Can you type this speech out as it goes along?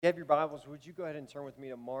You have your Bibles, would you go ahead and turn with me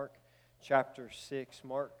to Mark chapter 6.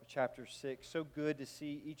 Mark chapter 6. So good to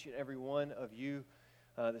see each and every one of you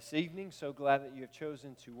this evening. So glad that you have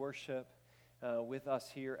chosen to worship with us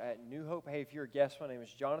here at New Hope. Hey, if you're a guest, my name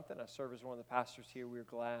is Jonathan. I serve as one of the pastors here. We're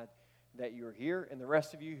glad that you're here. And the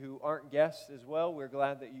rest of you who aren't guests as well, we're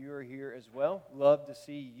glad that you are here as well. Love to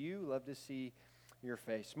see you. Love to see your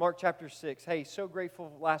face. Mark chapter 6. Hey, so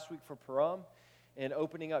grateful last week for Param and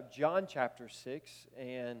opening up John chapter 6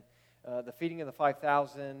 and the feeding of the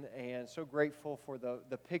 5,000, and so grateful for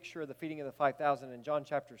the picture of the feeding of the 5,000 in John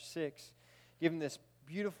chapter 6, giving this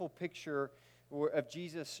beautiful picture of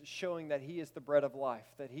Jesus showing that He is the bread of life,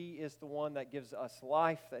 that He is the one that gives us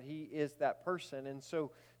life, that He is that person. And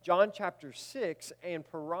so John chapter 6 and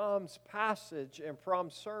Param's passage and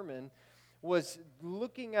Param's sermon was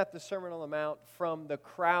looking at the Sermon on the Mount from the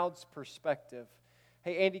crowd's perspective.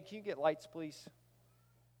 Hey, Andy, can you get lights, please?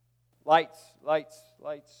 Lights.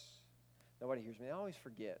 Nobody hears me. I always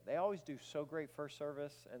forget. They always do so great first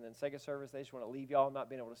service, and then second service, they just want to leave y'all not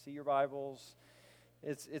being able to see your Bibles.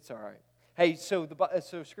 It's all right. Hey, so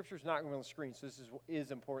Scripture's not going to be on the screen, so this is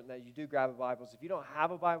important that you do grab a Bible. If you don't have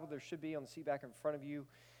a Bible, there should be on the seat back in front of you,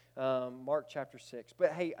 Mark chapter 6.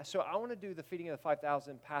 But hey, so I want to do the feeding of the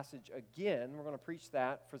 5,000 passage again. We're going to preach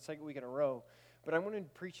that for the second week in a row. But I'm going to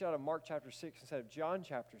preach out of Mark chapter 6 instead of John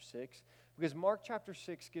chapter 6, because Mark chapter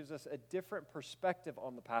 6 gives us a different perspective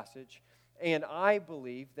on the passage. And I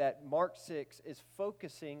believe that Mark 6 is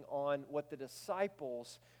focusing on what the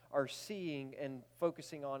disciples are seeing and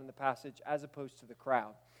focusing on in the passage as opposed to the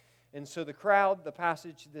crowd. And so the crowd, the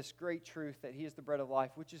passage, this great truth that He is the bread of life,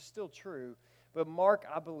 which is still true. But Mark,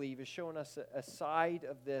 I believe, is showing us a side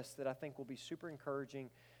of this that I think will be super encouraging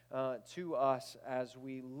to us as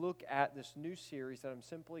we look at this new series that I'm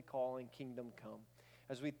simply calling Kingdom Come.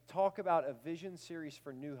 As we talk about a vision series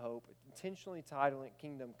for New Hope, intentionally titling it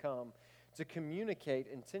Kingdom Come, to communicate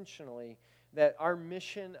intentionally that our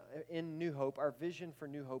mission in New Hope, our vision for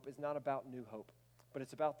New Hope, is not about New Hope, but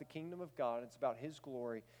it's about the kingdom of God. It's about His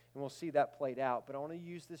glory, and we'll see that played out. But I want to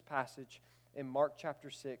use this passage in Mark chapter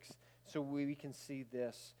 6 so we can see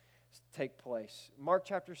this take place. Mark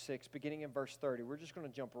chapter 6, beginning in verse 30. We're just going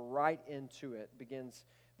to jump right into it. It begins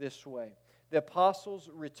this way. The apostles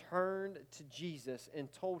returned to Jesus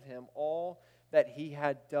and told Him all that He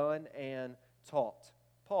had done and taught.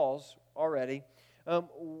 Pause already.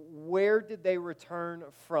 Where did they return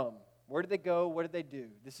from? Where did they go? What did they do?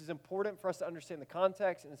 This is important for us to understand the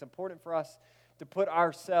context, and it's important for us to put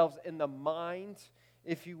ourselves in the mind,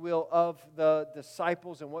 if you will, of the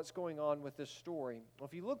disciples and what's going on with this story. Well,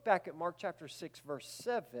 if you look back at Mark chapter 6, verse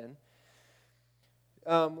 7,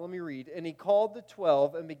 let me read. And He called the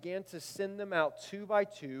 12 and began to send them out 2 by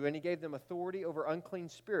 2, and He gave them authority over unclean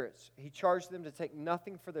spirits. He charged them to take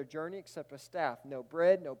nothing for their journey except a staff, no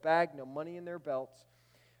bread, no bag, no money in their belts,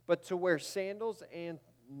 but to wear sandals and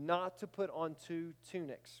not to put on 2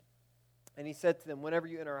 tunics. And He said to them, whenever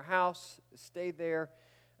you enter a house, stay there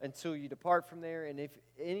until you depart from there. And if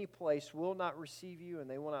any place will not receive you and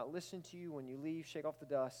they will not listen to you when you leave, shake off the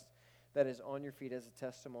dust that is on your feet as a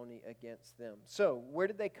testimony against them. So, where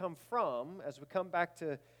did they come from? As we come back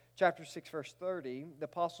to chapter 6, verse 30, the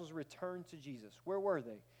apostles returned to Jesus. Where were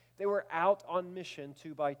they? They were out on mission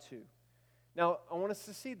 2 by 2. Now, I want us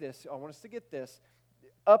to see this. I want us to get this.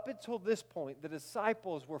 Up until this point, the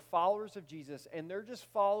disciples were followers of Jesus, and they're just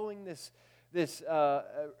following this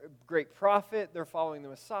great prophet. They're following the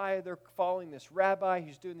Messiah. They're following this rabbi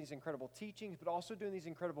who's doing these incredible teachings, but also doing these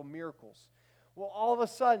incredible miracles. Well, all of a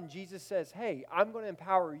sudden, Jesus says, hey, I'm going to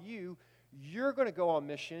empower you. You're going to go on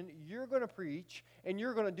mission. You're going to preach, and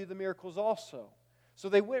you're going to do the miracles also. So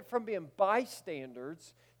they went from being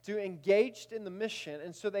bystanders to engaged in the mission,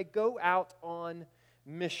 and so they go out on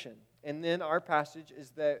mission. And then our passage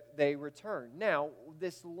is that they return. Now,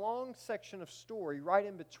 this long section of story right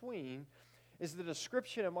in between is the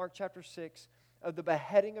description of Mark chapter 6 of the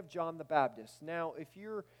beheading of John the Baptist. Now,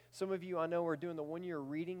 some of you I know are doing the one-year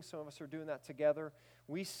reading. Some of us are doing that together.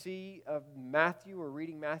 We see Matthew, we're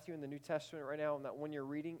reading Matthew in the New Testament right now in that one-year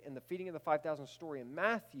reading. And the feeding of the 5,000 story in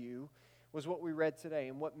Matthew was what we read today.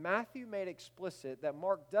 And what Matthew made explicit, that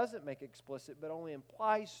Mark doesn't make explicit, but only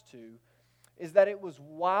implies to, is that it was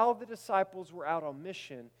while the disciples were out on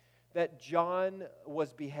mission that John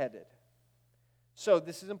was beheaded. So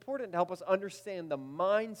this is important to help us understand the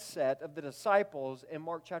mindset of the disciples in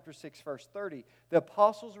Mark chapter 6, verse 30. The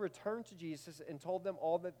apostles returned to Jesus and told them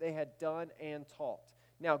all that they had done and taught.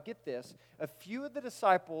 Now get this, a few of the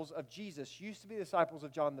disciples of Jesus used to be disciples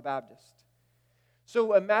of John the Baptist.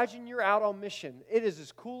 So imagine you're out on mission. It is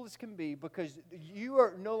as cool as can be because you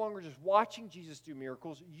are no longer just watching Jesus do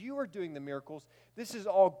miracles. You are doing the miracles. This is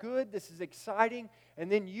all good. This is exciting. And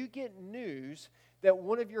then you get news that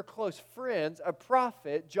one of your close friends, a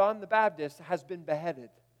prophet, John the Baptist, has been beheaded.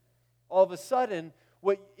 All of a sudden,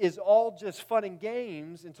 what is all just fun and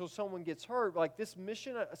games until someone gets hurt. Like, this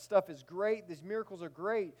mission stuff is great. These miracles are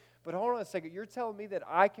great. But hold on a second. You're telling me that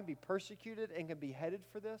I can be persecuted and can be headed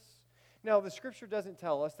for this? Now, the Scripture doesn't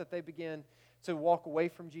tell us that they began to walk away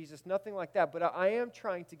from Jesus, nothing like that. But I am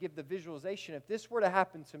trying to give the visualization. If this were to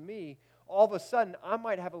happen to me, all of a sudden, I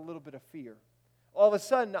might have a little bit of fear. All of a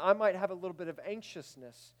sudden, I might have a little bit of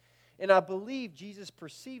anxiousness. And I believe Jesus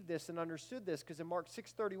perceived this and understood this because in Mark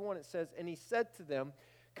 6:31 it says, "And he said to them,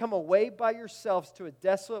 'Come away by yourselves to a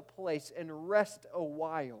desolate place and rest a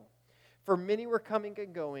while.' For many were coming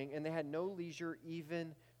and going, and they had no leisure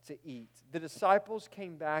even to eat." The disciples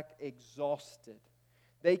came back exhausted.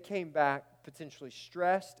 They came back potentially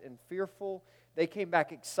stressed and fearful. They came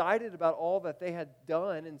back excited about all that they had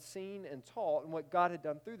done and seen and taught and what God had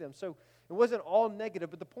done through them. So it wasn't all negative,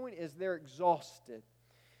 but the point is they're exhausted.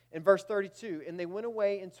 In verse 32, "And they went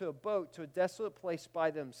away into a boat to a desolate place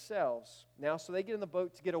by themselves." Now, so they get in the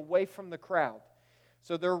boat to get away from the crowd.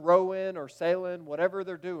 So they're rowing or sailing, whatever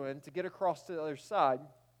they're doing, to get across to the other side.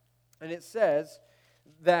 And it says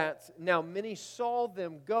that now many saw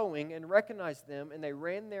them going and recognized them, and they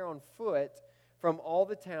ran there on foot from all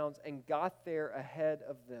the towns and got there ahead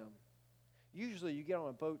of them. Usually you get on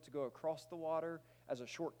a boat to go across the water as a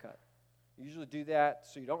shortcut. You usually do that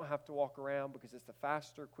so you don't have to walk around because it's the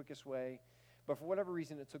faster, quickest way. But for whatever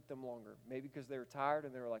reason, it took them longer. Maybe because they were tired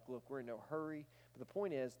and they were like, look, we're in no hurry. But the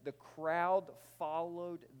point is, the crowd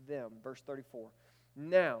followed them. Verse 34.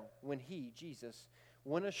 "Now, when he, Jesus,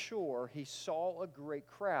 went ashore, he saw a great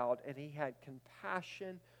crowd, and he had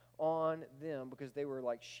compassion on them because they were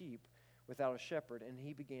like sheep without a shepherd, and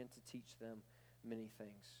he began to teach them many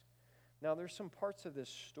things." Now, there's some parts of this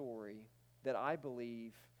story that I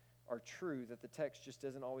believe are true that the text just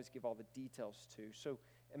doesn't always give all the details to. So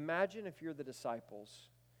imagine if you're the disciples,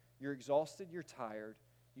 you're exhausted, you're tired,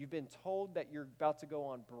 you've been told that you're about to go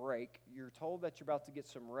on break, you're told that you're about to get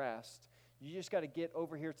some rest, you just got to get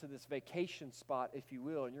over here to this vacation spot, if you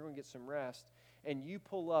will, and you're going to get some rest, and you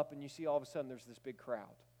pull up and you see all of a sudden there's this big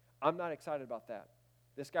crowd. I'm not excited about that.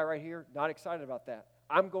 This guy right here, not excited about that.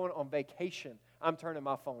 I'm going on vacation. I'm turning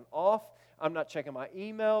my phone off. I'm not checking my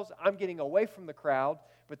emails. I'm getting away from the crowd.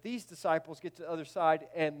 But these disciples get to the other side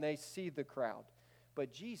and they see the crowd.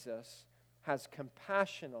 But Jesus has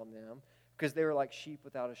compassion on them because they were like sheep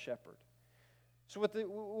without a shepherd. So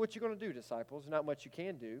what you going to do, disciples? Not much you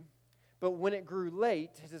can do. But when it grew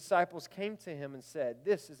late, his disciples came to him and said,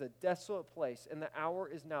 "This is a desolate place, and the hour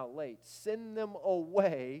is now late. Send them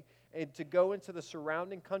away and to go into the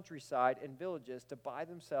surrounding countryside and villages to buy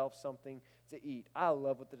themselves something to eat." I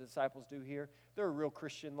love what the disciples do here. They're real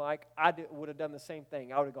Christian-like. I would have done the same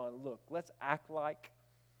thing. I would have gone, look, let's act like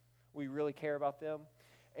we really care about them,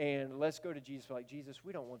 and let's go to Jesus. Like, Jesus,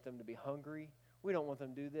 we don't want them to be hungry. We don't want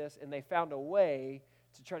them to do this. And they found a way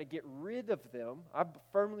to try to get rid of them. I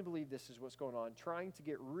firmly believe this is what's going on, trying to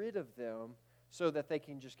get rid of them so that they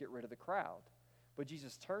can just get rid of the crowd. But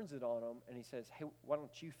Jesus turns it on them, and he says, "Hey, why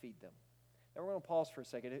don't you feed them?" Now, we're going to pause for a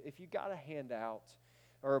second. If you got a handout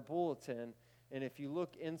or a bulletin, and if you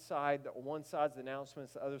look inside, one side's the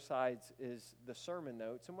announcements, the other side is the sermon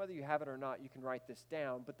notes, and whether you have it or not, you can write this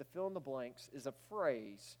down, but the fill in the blanks is a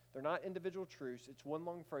phrase. They're not individual truths. It's one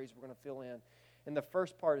long phrase we're going to fill in. And the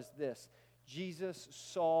first part is this: Jesus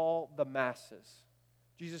saw the masses.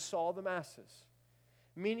 Jesus saw the masses.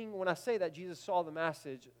 Meaning, when I say that Jesus saw the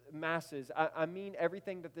masses, I mean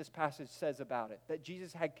everything that this passage says about it. That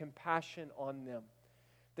Jesus had compassion on them.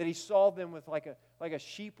 That he saw them with like a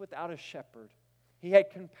sheep without a shepherd. He had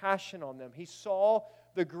compassion on them. He saw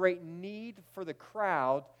the great need for the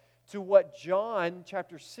crowd to what John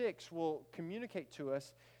chapter 6 will communicate to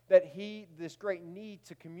us, that this great need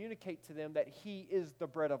to communicate to them that he is the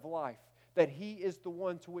bread of life. That he is the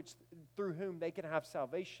one through whom they can have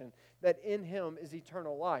salvation, that in him is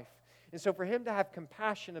eternal life. And so for him to have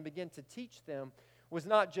compassion and begin to teach them was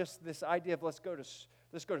not just this idea of let's go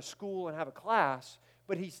to school and have a class,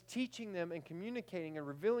 but he's teaching them and communicating and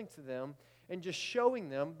revealing to them and just showing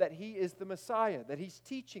them that he is the Messiah, that he's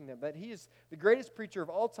teaching them, that he is the greatest preacher of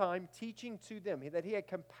all time, teaching to them, that he had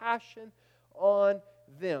compassion on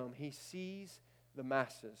them. He sees the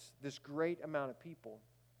masses, this great amount of people.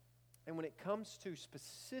 And when it comes to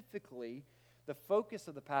specifically the focus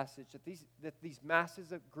of the passage, that these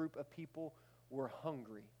masses, a group of people, were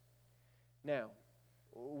hungry. Now,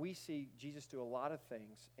 we see Jesus do a lot of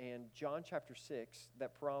things. And John chapter 6,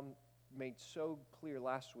 that Param made so clear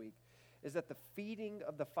last week, is that the feeding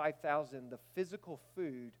of the 5,000, the physical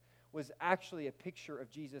food, was actually a picture of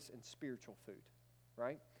Jesus and spiritual food,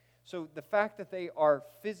 right? So the fact that they are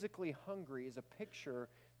physically hungry is a picture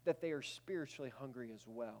that they are spiritually hungry as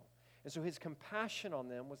well. And so his compassion on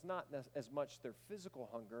them was not as much their physical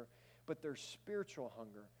hunger, but their spiritual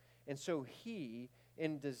hunger. And so he,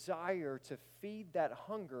 in desire to feed that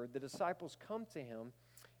hunger, the disciples come to him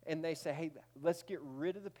and they say, hey, let's get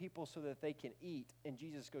rid of the people so that they can eat. And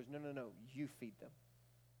Jesus goes, no, you feed them.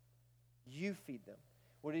 You feed them.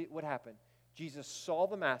 What happened? Jesus saw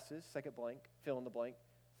the masses, second blank, fill in the blank,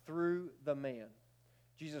 through the man.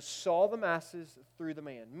 Jesus saw the masses through the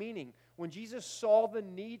man. Meaning, when Jesus saw the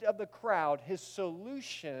need of the crowd, his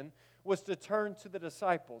solution was to turn to the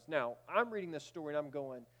disciples. Now, I'm reading this story and I'm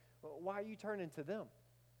going, well, why are you turning to them?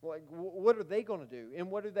 Like, what are they going to do?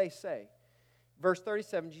 And what do they say? Verse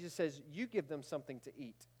 37, Jesus says, you give them something to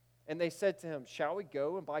eat. And they said to him, shall we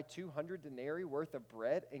go and buy 200 denarii worth of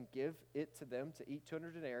bread and give it to them to eat?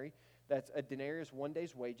 200 denarii. That's a denarius, 1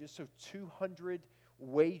 day's wages. So 200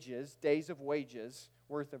 wages, days of wages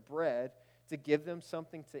worth of bread to give them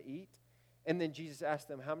something to eat. And then Jesus asked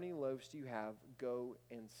them, how many loaves do you have? Go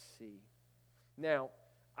and see. Now,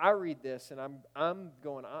 I read this and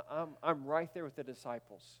I'm right there with the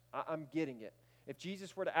disciples. I'm getting it. If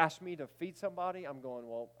Jesus were to ask me to feed somebody, I'm going,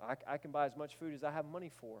 well, I can buy as much food as I have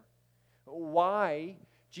money for. Why?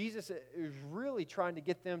 Jesus is really trying to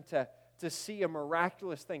get them to see a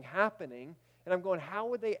miraculous thing happening. And I'm going, how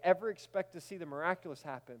would they ever expect to see the miraculous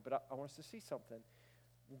happen? But I want us to see something.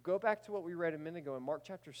 We'll go back to what we read a minute ago in Mark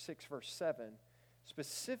chapter 6, verse 7.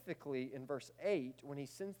 Specifically in verse 8, when he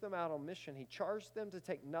sends them out on mission, he charged them to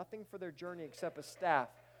take nothing for their journey except a staff.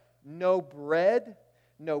 No bread,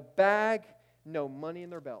 no bag, no money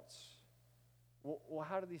in their belts. Well,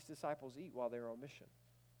 how did these disciples eat while they were on mission?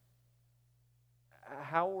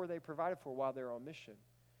 How were they provided for while they were on mission?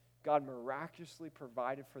 God miraculously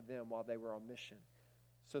provided for them while they were on mission.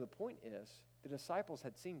 So the point is, the disciples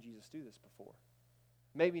had seen Jesus do this before.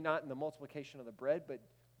 Maybe not in the multiplication of the bread, but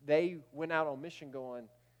they went out on mission going,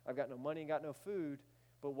 I've got no money and got no food.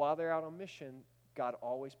 But while they're out on mission, God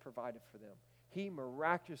always provided for them. He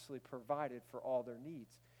miraculously provided for all their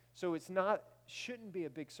needs. So shouldn't be a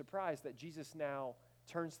big surprise that Jesus now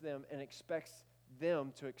turns to them and expects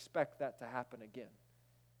them to expect that to happen again.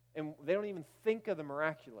 And they don't even think of the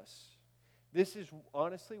miraculous. This is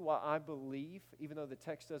honestly why I believe, even though the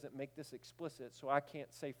text doesn't make this explicit, so I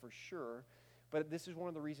can't say for sure, but this is one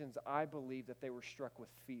of the reasons I believe that they were struck with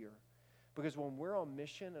fear. Because when we're on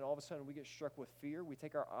mission and all of a sudden we get struck with fear, we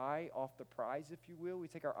take our eye off the prize, if you will. We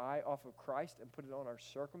take our eye off of Christ and put it on our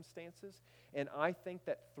circumstances. And I think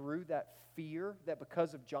that through that fear, that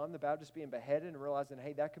because of John the Baptist being beheaded and realizing,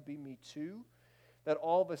 hey, that could be me too, that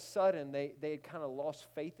all of a sudden they had kind of lost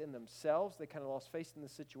faith in themselves. They kind of lost faith in the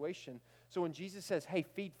situation. So when Jesus says, hey,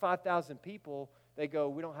 feed 5,000 people, they go,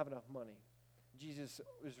 we don't have enough money. Jesus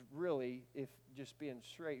was really, if just being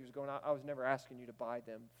straight, he was going, I was never asking you to buy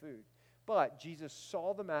them food. But Jesus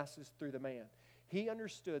saw the masses through the man. He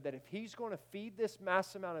understood that if he's going to feed this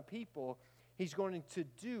mass amount of people, he's going to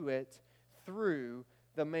do it through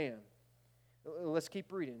the man. Let's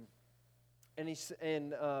keep reading. And he's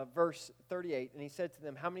in verse 38, and he said to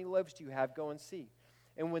them, how many loaves do you have? Go and see.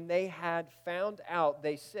 And when they had found out,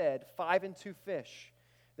 they said, 5 and 2 fish.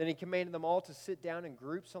 Then he commanded them all to sit down in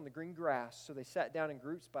groups on the green grass. So they sat down in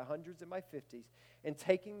groups by hundreds and by 50s. And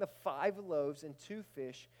taking the 5 loaves and 2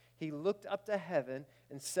 fish, he looked up to heaven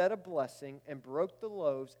and said a blessing and broke the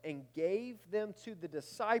loaves and gave them to the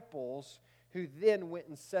disciples, who then went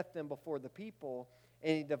and set them before the people.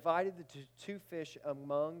 And he divided the 2 fish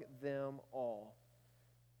among them all.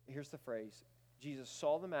 Here's the phrase. Jesus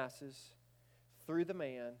saw the masses through the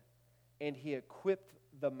man, and he equipped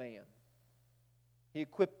the man. He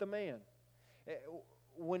equipped the man.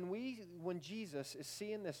 When Jesus is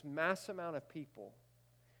seeing this mass amount of people,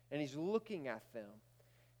 and he's looking at them,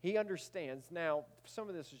 he understands. Now, some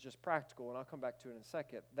of this is just practical, and I'll come back to it in a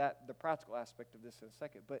second, the practical aspect of this in a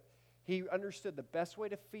second. But he understood the best way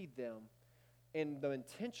to feed them, and the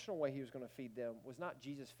intentional way he was going to feed them was not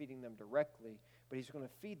Jesus feeding them directly, but he's going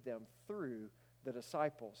to feed them through the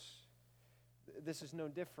disciples. This is no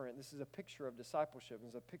different. This is a picture of discipleship.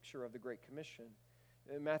 It's a picture of the Great Commission.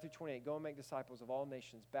 In Matthew 28, go and make disciples of all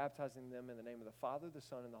nations, baptizing them in the name of the Father, the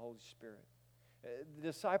Son, and the Holy Spirit. The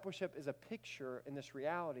discipleship is a picture in this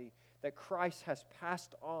reality that Christ has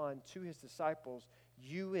passed on to his disciples,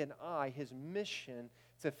 you and I, his mission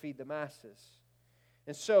to feed the masses.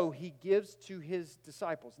 And so he gives to his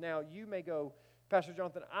disciples. Now, you may go, Pastor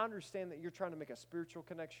Jonathan, I understand that you're trying to make a spiritual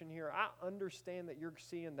connection here. I understand that you're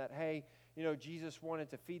seeing that, hey, Jesus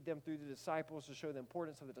wanted to feed them through the disciples to show the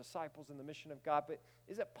importance of the disciples and the mission of God. But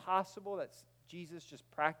is it possible that Jesus just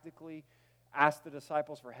practically asked the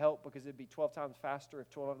disciples for help because it'd be 12 times faster if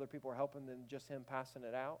 12 other people are helping than just him passing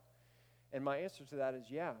it out? And my answer to that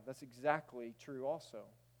is, yeah, that's exactly true also.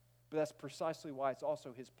 But that's precisely why it's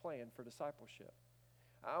also his plan for discipleship.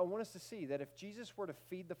 I want us to see that if Jesus were to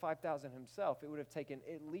feed the 5,000 himself, it would have taken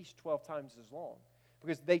at least 12 times as long,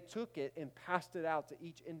 because they took it and passed it out to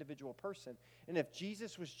each individual person. And if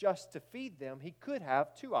Jesus was just to feed them, he could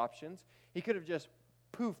have two options. He could have just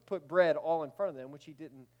put bread all in front of them, which he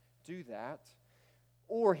didn't do that.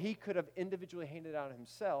 Or he could have individually handed out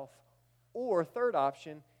himself. Or third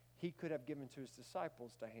option, he could have given to his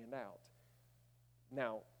disciples to hand out.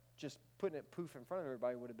 Now, just putting it poof in front of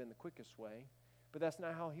everybody would have been the quickest way. But that's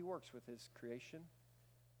not how he works with his creation.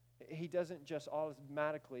 He doesn't just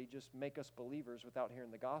automatically just make us believers without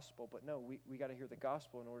hearing the gospel. But no, we got to hear the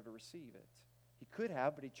gospel in order to receive it. He could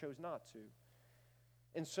have, but he chose not to.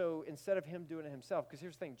 And so instead of him doing it himself, because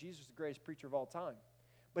here's the thing, Jesus is the greatest preacher of all time.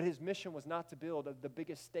 But his mission was not to build the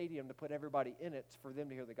biggest stadium to put everybody in it for them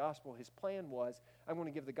to hear the gospel. His plan was, I'm going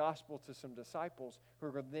to give the gospel to some disciples who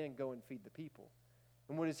are going to then go and feed the people.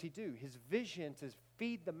 And what does he do? His vision to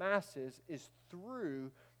feed the masses is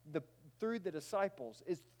through the disciples,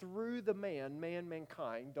 is through the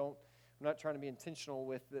mankind. I'm not trying to be intentional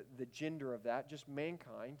with the gender of that, just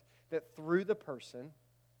mankind, that through the person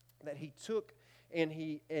that he took and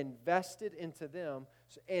he invested into them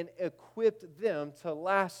and equipped them to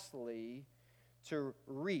lastly to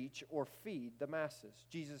reach or feed the masses.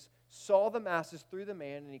 Jesus saw the masses through the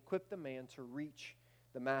man and equipped the man to reach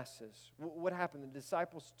the masses. What happened? The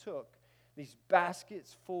disciples took these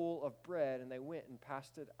baskets full of bread and they went and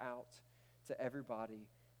passed it out to everybody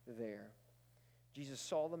there. Jesus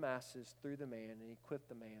saw the masses through the man and equipped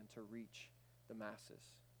the man to reach the masses.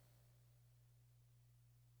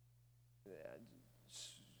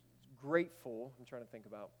 Grateful, I'm trying to think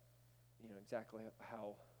about exactly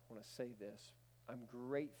how I want to say this. I'm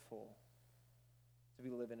grateful to be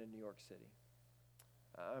living in New York City.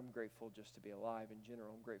 I'm grateful just to be alive in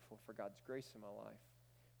general. I'm grateful for God's grace in my life.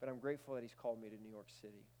 But I'm grateful that he's called me to New York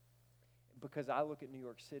City. Because I look at New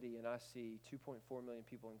York City and I see 2.4 million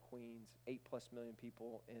people in Queens, 8+ million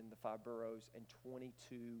people in the 5 boroughs, and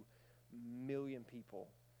 22 million people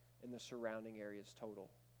in the surrounding areas total.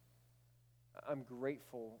 I'm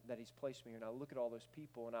grateful that he's placed me here. And I look at all those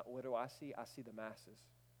people and what do I see? I see the masses.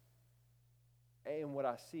 And what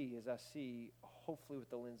I see is hopefully with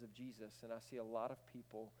the lens of Jesus, and I see a lot of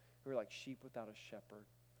people who are like sheep without a shepherd,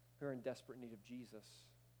 who are in desperate need of Jesus.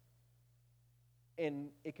 And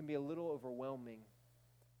it can be a little overwhelming.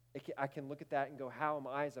 I can look at that and go, how am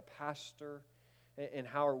I as a pastor and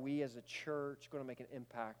how are we as a church going to make an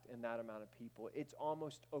impact in that amount of people? It's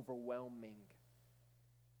almost overwhelming.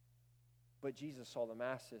 But Jesus saw the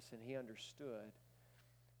masses and he understood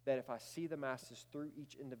that if I see the masses through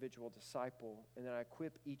each individual disciple and then I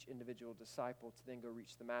equip each individual disciple to then go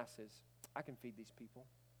reach the masses, I can feed these people.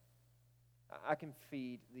 I can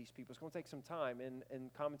feed these people. It's going to take some time,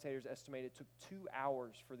 and commentators estimate it took 2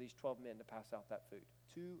 hours for these 12 men to pass out that food.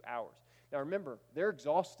 2 hours. Now remember, they're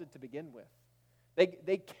exhausted to begin with.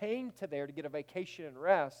 They came to there to get a vacation and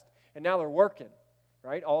rest, and now they're working,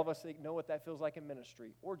 right? All of us know what that feels like in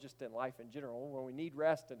ministry, or just in life in general, when we need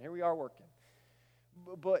rest, and here we are working.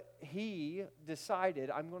 But he decided,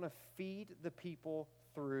 I'm going to feed the people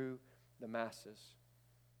through the masses.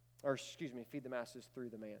 Feed the masses through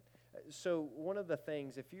the man. So one of the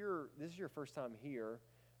things, this is your first time here,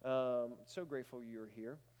 so grateful you're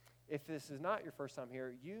here. If this is not your first time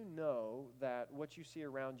here, you know that what you see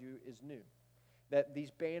around you is new. That these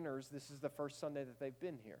banners, this is the first Sunday that they've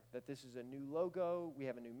been here. That this is a new logo, we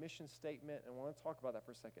have a new mission statement, and I want to talk about that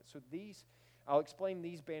for a second. So I'll explain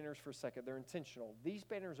these banners for a second. They're intentional. These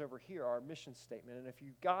banners over here are our mission statement, and if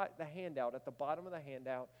you've got the handout, at the bottom of the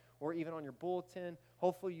handout, or even on your bulletin,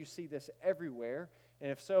 hopefully you see this everywhere.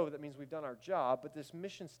 And if so, that means we've done our job. But this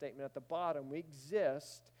mission statement at the bottom, we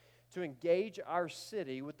exist to engage our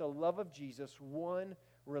city with the love of Jesus, one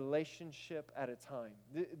relationship at a time.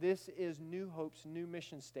 This is New Hope's new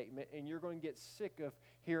mission statement, and you're going to get sick of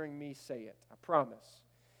hearing me say it. I promise.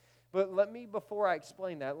 But before I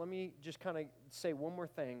explain that, let me just kind of say one more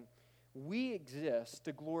thing. We exist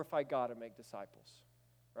to glorify God and make disciples,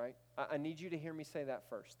 right? I need you to hear me say that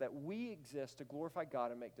first, that we exist to glorify God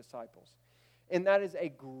and make disciples. And that is a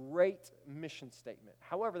great mission statement.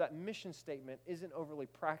 However, that mission statement isn't overly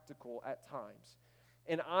practical at times.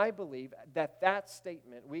 And I believe that that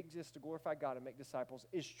statement, we exist to glorify God and make disciples,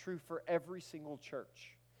 is true for every single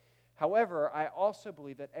church. However, I also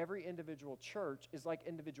believe that every individual church is like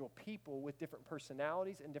individual people with different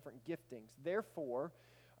personalities and different giftings. Therefore,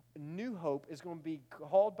 New Hope is going to be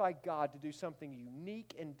called by God to do something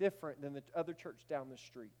unique and different than the other church down the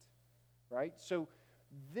street, right? So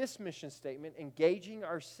this mission statement, engaging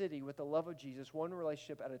our city with the love of Jesus, one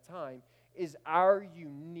relationship at a time, is our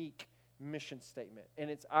unique mission statement, and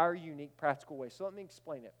it's our unique practical way. So let me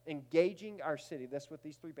explain it. Engaging our city, that's what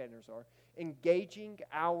these three banners are. Engaging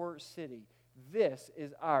our city, this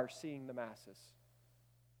is our seeing the masses.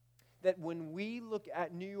 That when we look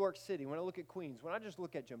at New York City, when I look at Queens, when I just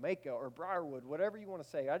look at Jamaica or Briarwood, whatever you want to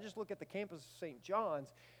say, I just look at the campus of St.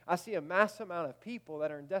 John's, I see a massive amount of people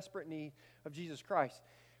that are in desperate need of Jesus Christ.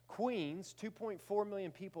 Queens, 2.4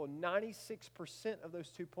 million people, 96% of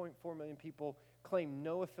those 2.4 million people claim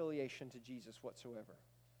no affiliation to Jesus whatsoever.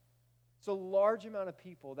 It's a large amount of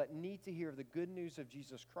people that need to hear the good news of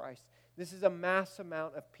Jesus Christ. This is a mass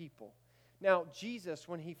amount of people. Now, Jesus,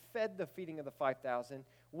 when he fed the feeding of the 5,000,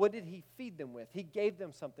 what did he feed them with? He gave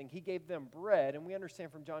them something. He gave them bread. And we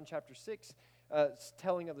understand from John chapter 6,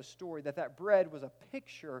 telling of the story, that bread was a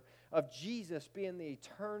picture of Jesus being the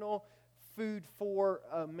eternal food for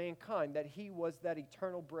mankind, that he was that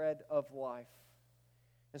eternal bread of life.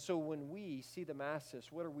 And so when we see the masses,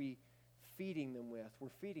 what are we feeding them with? We're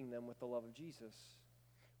feeding them with the love of Jesus.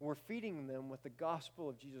 We're feeding them with the gospel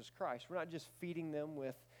of Jesus Christ. We're not just feeding them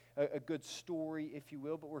with a good story, if you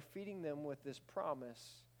will, but we're feeding them with this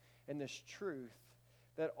promise and this truth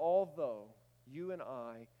that although you and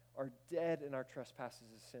I are dead in our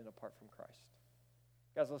trespasses of sin apart from Christ.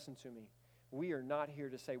 Guys, listen to me. We are not here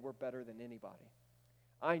to say we're better than anybody.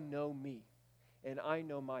 I know me, and I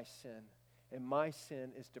know my sin, and my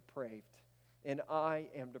sin is depraved, and I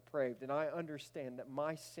am depraved, and I understand that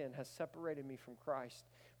my sin has separated me from Christ,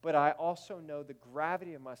 but I also know the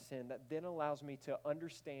gravity of my sin that then allows me to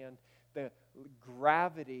understand the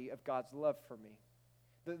gravity of God's love for me.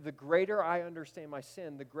 The greater I understand my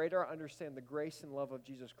sin, the greater I understand the grace and love of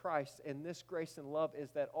Jesus Christ. And this grace and love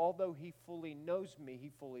is that although he fully knows me,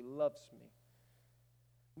 he fully loves me.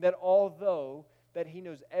 That although that he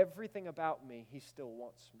knows everything about me, he still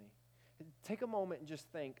wants me. Take a moment and just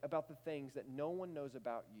think about the things that no one knows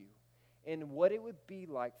about you and what it would be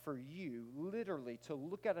like for you literally to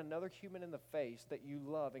look at another human in the face that you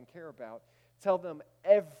love and care about. Tell them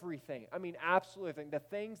everything. I mean, absolutely everything. The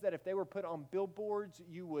things that if they were put on billboards,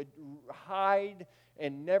 you would hide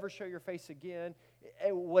and never show your face again.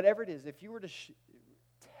 Whatever it is, if you were to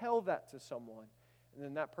tell that to someone, and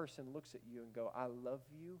then that person looks at you and go, I love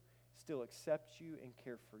you, still accept you, and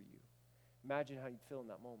care for you. Imagine how you'd feel in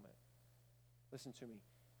that moment. Listen to me.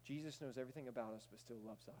 Jesus knows everything about us, but still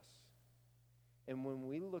loves us. And when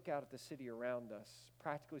we look out at the city around us,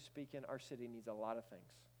 practically speaking, our city needs a lot of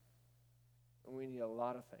things. And we need a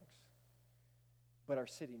lot of things. But our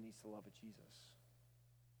city needs the love of Jesus.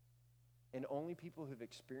 And only people who've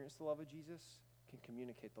experienced the love of Jesus can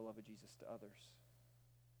communicate the love of Jesus to others.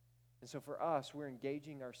 And so for us, we're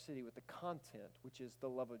engaging our city with the content, which is the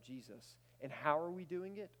love of Jesus. And how are we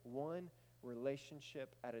doing it? One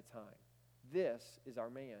relationship at a time. This is our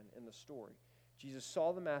man in the story. Jesus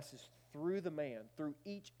saw the masses through the man, through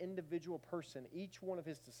each individual person, each one of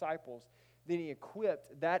his disciples. Then he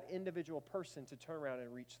equipped that individual person to turn around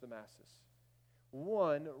and reach the masses.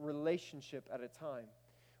 One relationship at a time.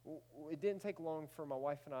 It didn't take long for my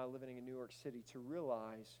wife and I living in New York City to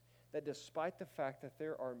realize that despite the fact that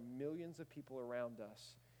there are millions of people around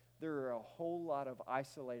us, there are a whole lot of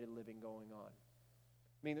isolated living going on.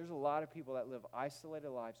 I mean, there's a lot of people that live isolated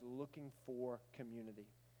lives looking for community.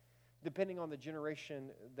 Depending on the generation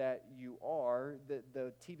that you are,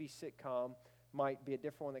 the TV sitcom might be a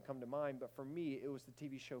different one that come to mind, but for me, it was the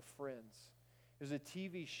TV show Friends. It was a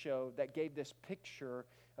TV show that gave this picture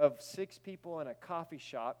of 6 people in a coffee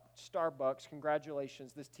shop, Starbucks.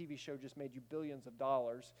 Congratulations, this TV show just made you billions of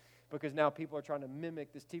dollars because now people are trying to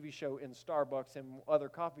mimic this TV show in Starbucks and other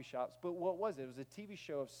coffee shops. But what was it? It was a TV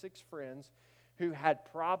show of 6 friends who had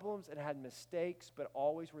problems and had mistakes, but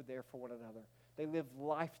always were there for one another. They lived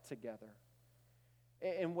life together.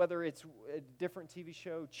 And whether it's a different TV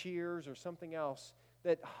show, Cheers, or something else,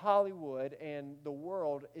 that Hollywood and the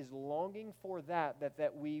world is longing for that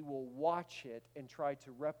we will watch it and try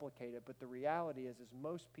to replicate it. But the reality is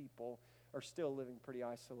most people are still living pretty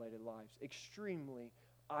isolated lives, extremely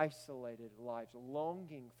isolated lives,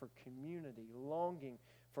 longing for community, longing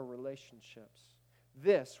for relationships.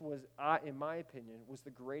 This was, in my opinion, was the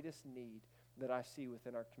greatest need that I see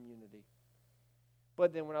within our community.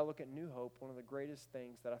 But then when I look at New Hope, one of the greatest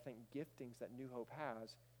things that I think giftings that New Hope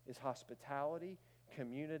has is hospitality,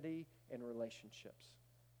 community, and relationships.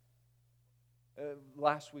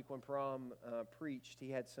 Last week when Param preached, he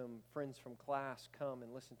had some friends from class come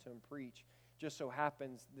and listen to him preach. Just so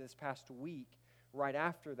happens this past week, right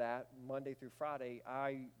after that, Monday through Friday,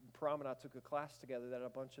 Param and I took a class together that a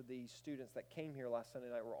bunch of these students that came here last Sunday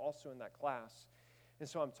night were also in that class. And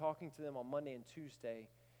so I'm talking to them on Monday and Tuesday,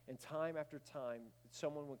 and time after time,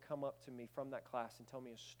 someone would come up to me from that class and tell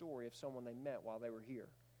me a story of someone they met while they were here.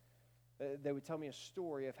 They would tell me a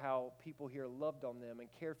story of how people here loved on them and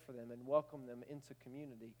cared for them and welcomed them into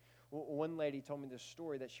community. One lady told me this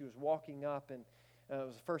story that she was walking up, and it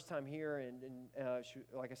was the first time here, and she,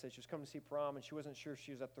 like I said, she was coming to see Param, and she wasn't sure if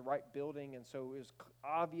she was at the right building, and so it was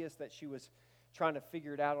obvious that she was trying to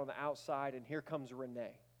figure it out on the outside, and here comes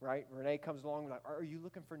Renee, right? Renee comes along, like, are you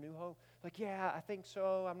looking for New Hope? Like, yeah, I think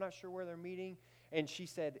so. I'm not sure where they're meeting. And she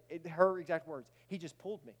said, her exact words, he just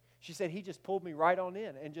pulled me. She said, he just pulled me right on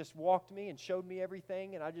in and just walked me and showed me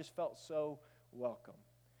everything, and I just felt so welcome.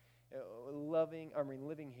 Living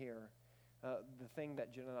here, the thing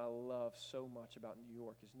that Jen and I love so much about New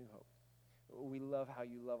York is New Hope. We love how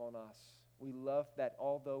you love on us. We love that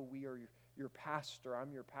although we are your pastor,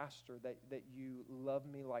 I'm your pastor, that you love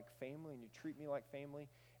me like family and you treat me like family.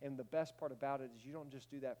 And the best part about it is you don't just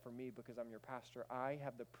do that for me because I'm your pastor. I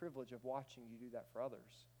have the privilege of watching you do that for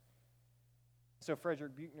others. So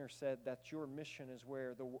Frederick Buechner said that your mission is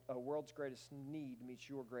where the world's greatest need meets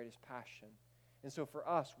your greatest passion. And so for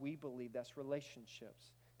us, we believe that's relationships,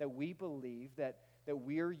 that we believe that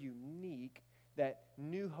we're unique, that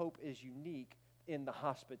New Hope is unique in the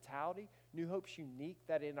hospitality. New Hope's unique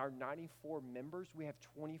that in our 94 members, we have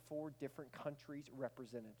 24 different countries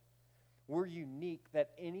represented. We're unique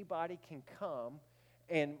that anybody can come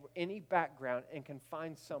and any background and can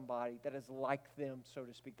find somebody that is like them, so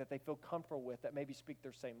to speak, that they feel comfortable with, that maybe speak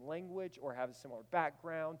their same language or have a similar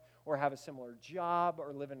background or have a similar job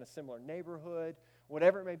or live in a similar neighborhood,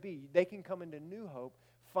 whatever it may be. They can come into New Hope,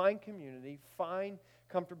 find community, find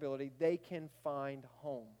comfortability. They can find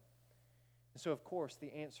home. And so, of course,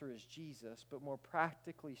 the answer is Jesus, but more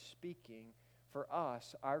practically speaking, for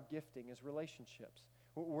us, our gifting is relationships.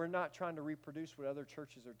 We're not trying to reproduce what other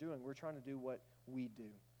churches are doing. We're trying to do what we do.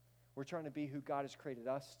 We're trying to be who God has created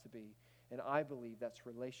us to be. And I believe that's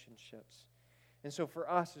relationships. And so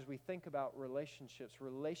for us, as we think about relationships,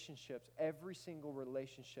 every single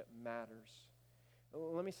relationship matters.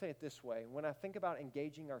 Let me say it this way. When I think about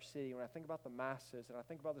engaging our city, when I think about the masses, and I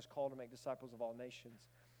think about this call to make disciples of all nations,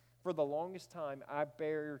 for the longest time, I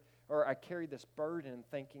carried this burden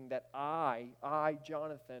thinking that I,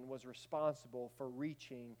 Jonathan, was responsible for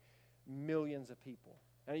reaching millions of people.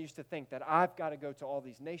 And I used to think that I've got to go to all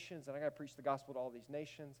these nations, and I got to preach the gospel to all these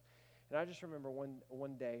nations. And I just remember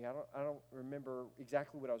one day, I don't remember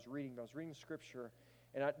exactly what I was reading, but I was reading Scripture,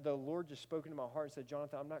 and the Lord just spoke into my heart and said,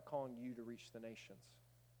 Jonathan, I'm not calling you to reach the nations.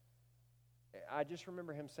 I just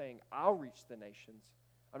remember him saying, I'll reach the nations.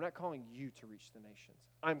 I'm not calling you to reach the nations.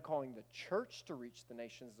 I'm calling the church to reach the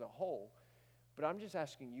nations as a whole. But I'm just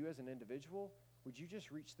asking you as an individual, would you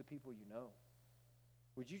just reach the people you know?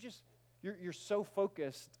 Would you just, you're so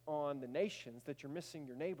focused on the nations that you're missing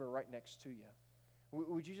your neighbor right next to you.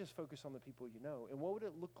 Would you just focus on the people you know? And what would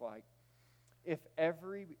it look like if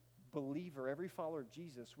every believer, every follower of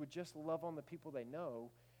Jesus would just love on the people they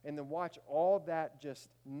know and then watch all that just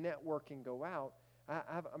networking go out?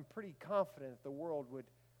 I'm pretty confident that the world would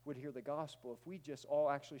hear the gospel if we just all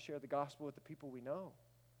actually share the gospel with the people we know.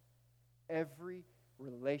 Every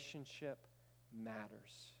relationship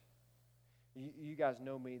matters. You guys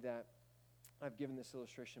know me that I've given this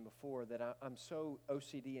illustration before, that I'm so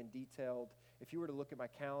OCD and detailed. If you were to look at my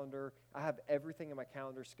calendar, I have everything in my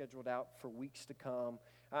calendar scheduled out for weeks to come.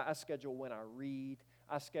 I schedule when I read.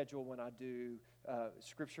 I schedule when I do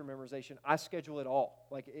scripture memorization. I schedule it all.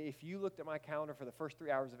 Like if you looked at my calendar for the first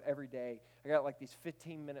 3 hours of every day, I got like these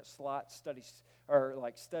 15-minute slots, study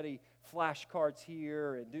flashcards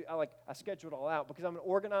here, and I schedule it all out because I'm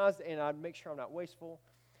organized and I make sure I'm not wasteful.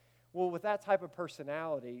 Well, with that type of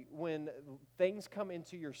personality, when things come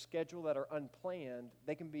into your schedule that are unplanned,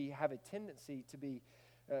 they can have a tendency to be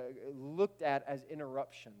looked at as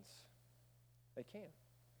interruptions. They can.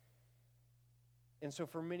 And so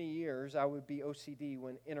for many years, I would be OCD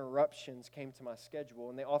when interruptions came to my schedule,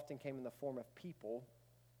 and they often came in the form of people,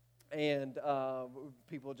 and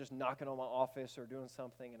people just knocking on my office or doing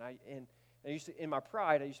something. And I used to, in my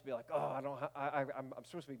pride, I used to be like, oh, I'm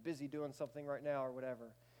supposed to be busy doing something right now or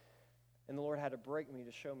whatever. And the Lord had to break me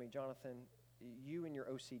to show me, Jonathan, you and your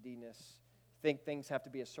OCD-ness think things have to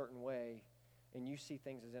be a certain way. And you see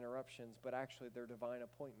things as interruptions, but actually they're divine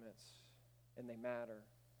appointments, and they matter.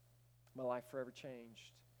 My life forever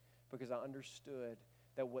changed because I understood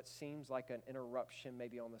that what seems like an interruption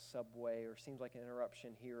maybe on the subway or seems like an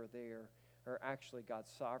interruption here or there are actually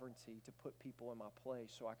God's sovereignty to put people in my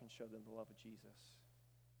place so I can show them the love of Jesus.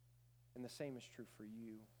 And the same is true for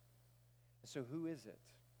you. And so who is it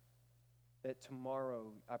that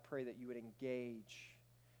tomorrow I pray that you would engage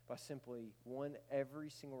by simply every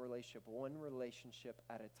single relationship, one relationship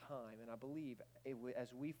at a time. And I believe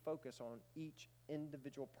as we focus on each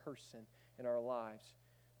individual person in our lives,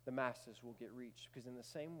 the masses will get reached. Because in the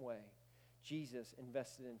same way, Jesus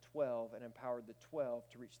invested in 12 and empowered the 12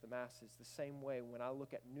 to reach the masses. The same way, when I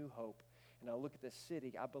look at New Hope and I look at this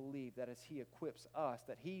city, I believe that as He equips us,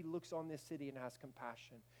 that He looks on this city and has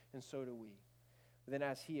compassion, and so do we. But then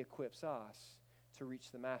as He equips us to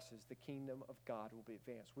reach the masses, the kingdom of God will be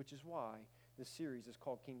advanced, which is why this series is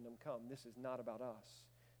called Kingdom Come. This is not about us.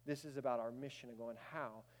 This is about our mission and going,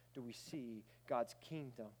 how do we see God's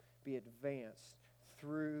kingdom be advanced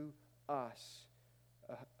through us,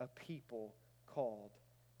 a people called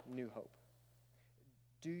New Hope?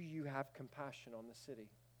 Do you have compassion on the city?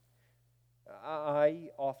 I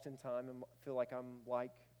oftentimes feel like I'm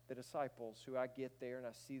like the disciples, who I get there and I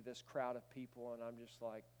see this crowd of people and I'm just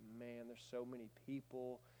like, man, there's so many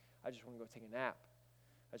people. I just want to go take a nap.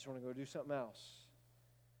 I just want to go do something else.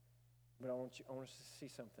 But I want us to see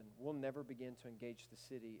something. We'll never begin to engage the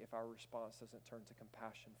city if our response doesn't turn to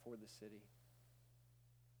compassion for the city.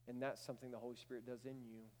 And that's something the Holy Spirit does in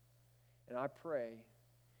you. And I pray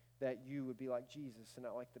that you would be like Jesus and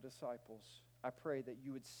not like the disciples. I pray that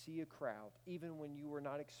you would see a crowd, even when you were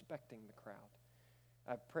not expecting the crowd.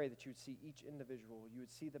 I pray that you would see each individual, you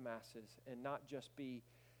would see the masses, and not just be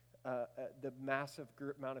the massive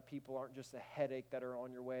amount of people aren't just a headache that are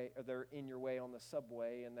on your way, or they're in your way on the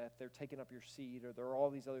subway, and that they're taking up your seat, or there are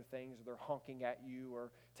all these other things, or they're honking at you,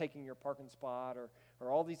 or taking your parking spot,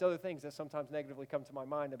 or all these other things that sometimes negatively come to my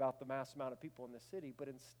mind about the mass amount of people in the city. But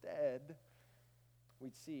instead,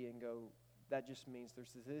 we'd see and go, that just means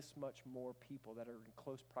there's this much more people that are in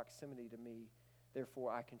close proximity to me,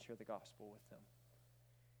 therefore I can share the gospel with them.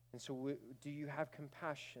 And so do you have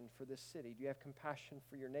compassion for this city? Do you have compassion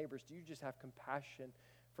for your neighbors? Do you just have compassion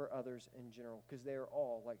for others in general? Because they are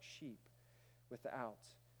all like sheep without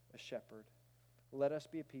a shepherd. Let us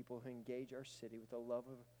be a people who engage our city with the love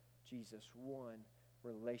of Jesus, one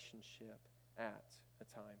relationship at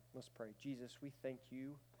a time. Let's pray. Jesus, we thank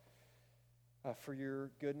you for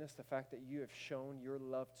your goodness, the fact that you have shown your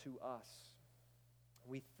love to us.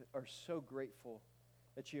 We are so grateful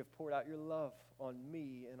that you have poured out your love on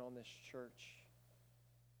me and on this church.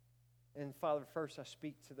 And Father, first I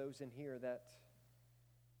speak to those in here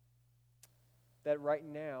that right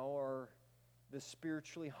now are the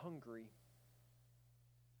spiritually hungry.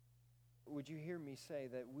 Would you hear me say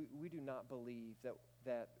that we do not believe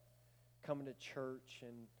that coming to church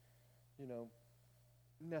and,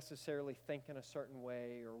 necessarily thinking a certain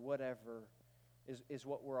way or whatever is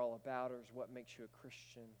what we're all about, or is what makes you a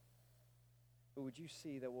Christian. But would you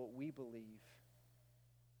see that what we believe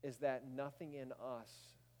is that nothing in us,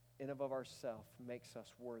 in and of ourselves, makes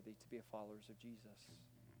us worthy to be followers of Jesus?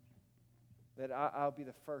 That I'll be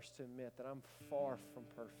the first to admit that I'm far from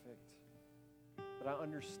perfect, but I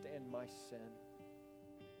understand my sin.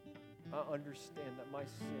 I understand that my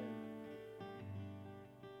sin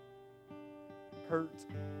hurt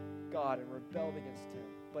God and rebelled against Him,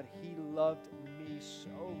 but He loved me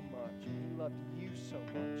so much, and He loved you so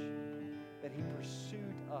much, that He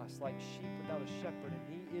pursued us like sheep without a shepherd, and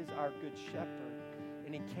He is our good shepherd.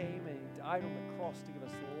 And He came and He died on the cross to give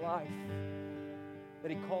us life.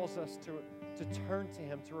 That He calls us to turn to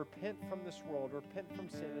Him, to repent from this world, repent from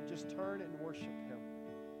sin, and just turn and worship Him.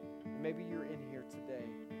 And maybe you're in here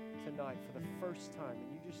tonight, for the first time,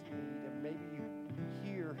 and you just need, and maybe you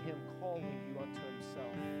hear Him calling you unto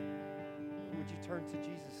Himself. Would you turn to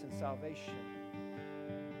Jesus in salvation?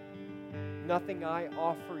 Nothing I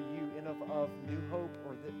offer you in of New Hope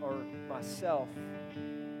or myself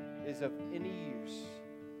is of any use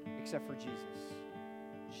except for Jesus.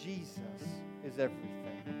 Jesus is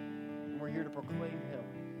everything. And we're here to proclaim Him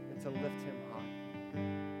and to lift Him high.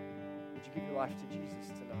 Would you give your life to Jesus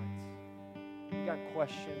tonight? If you got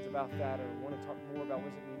questions about that or want to talk more about what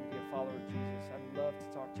does it mean to be a follower of Jesus, I'd love to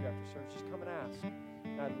talk to you after service. Just come and ask.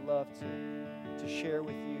 And I'd love to share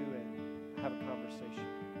with you and have a conversation.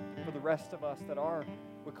 For the rest of us that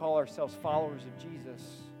we call ourselves followers of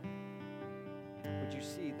Jesus, would you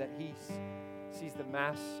see that He sees the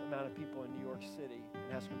mass amount of people in New York City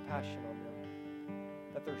and has compassion on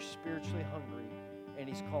them, that they're spiritually hungry, and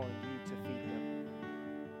He's calling you to feed them.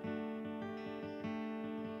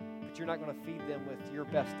 you're not going to feed them with your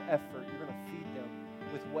best effort. You're going to feed them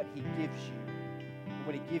with what He gives you. And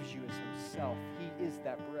what He gives you is Himself. He is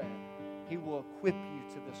that bread. He will equip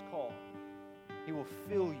you to this call. He will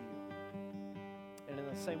fill you. And in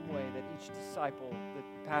the same way that each disciple,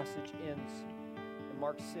 the passage ends in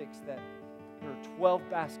Mark 6, that there are 12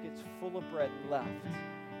 baskets full of bread left.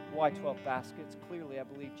 Why 12 baskets? Clearly, I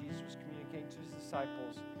believe Jesus was communicating to His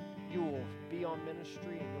disciples, you will be on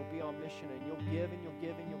ministry and you'll be on mission and you'll give and you'll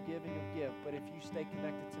give and you'll give and you'll give. But if you stay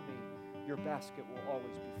connected to me, your basket will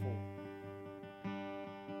always be full.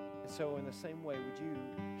 And so in the same way, would you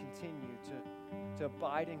continue to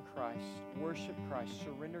abide in Christ, worship Christ,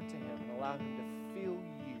 surrender to Him, and allow Him to fill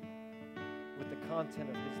you with the content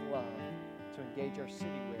of His love to engage our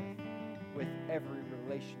city with every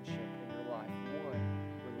relationship in your life, one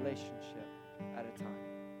relationship at a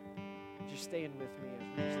time. Just stand with me as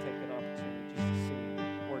we just take an opportunity just to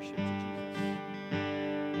sing worship to Jesus.